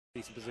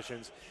decent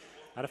positions.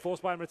 And a force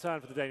buy in return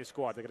for the Danish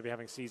squad. They're going to be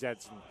having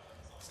CZs and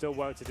still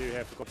work to do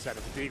here for GODSENT.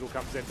 As the Deagle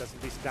comes in, does some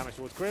decent damage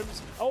towards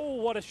Grims. Oh,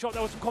 what a shot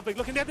that was from k0nfig.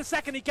 Looking at the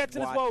second, he gets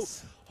it as well.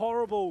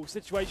 Horrible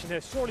situation here.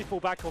 Surely fall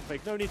back,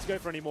 k0nfig. No need to go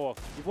for any more.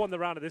 You've won the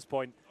round at this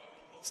point.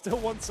 Still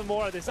want some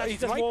more of this.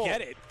 He might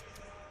get it.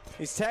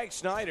 He's tagged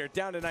Schneider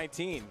down to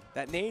 19.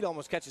 That nade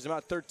almost catches him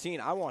out 13.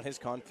 I want his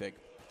k0nfig.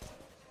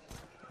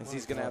 As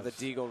he's going to have the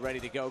Deagle ready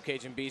to go.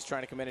 Cajun Beast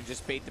trying to come in and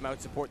just bait them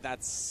out support.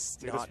 That's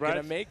not going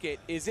to make it.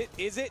 Is it?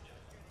 Is it?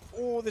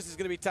 Oh, this is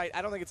going to be tight.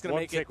 I don't think it's going to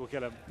make it. One tick will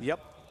kill him.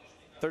 Yep.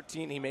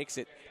 13, he makes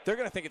it. They're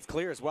going to think it's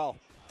clear as well.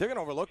 They're going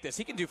to overlook this.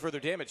 He can do further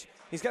damage.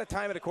 He's got to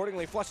time it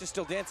accordingly. Flush is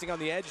still dancing on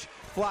the edge.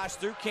 Flash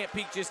through. Can't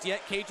peek just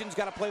yet. Cajun's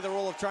got to play the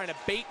role of trying to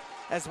bait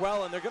as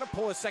well, and they're going to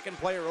pull a second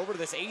player over to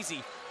this AZ.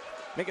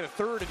 Make it a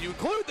third if you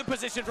include the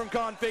position from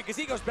k0nfig as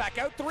he goes back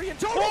out. 3 in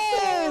total.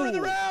 4 in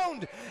the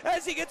round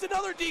as he gets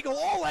another Deagle.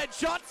 All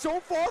headshot so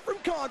far from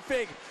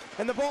k0nfig.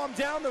 And the bomb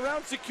down. The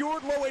round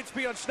secured. Low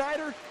HP on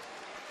Schneider.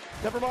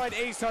 Never mind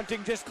ace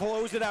hunting. Just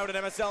close it out.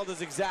 And MSL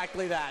does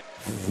exactly that.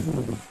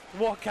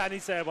 What can he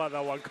say about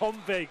that one?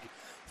 k0nfig.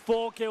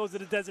 4 kills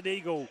at a Desert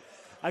Eagle.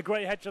 A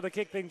great headshot to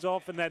kick things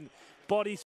off and then body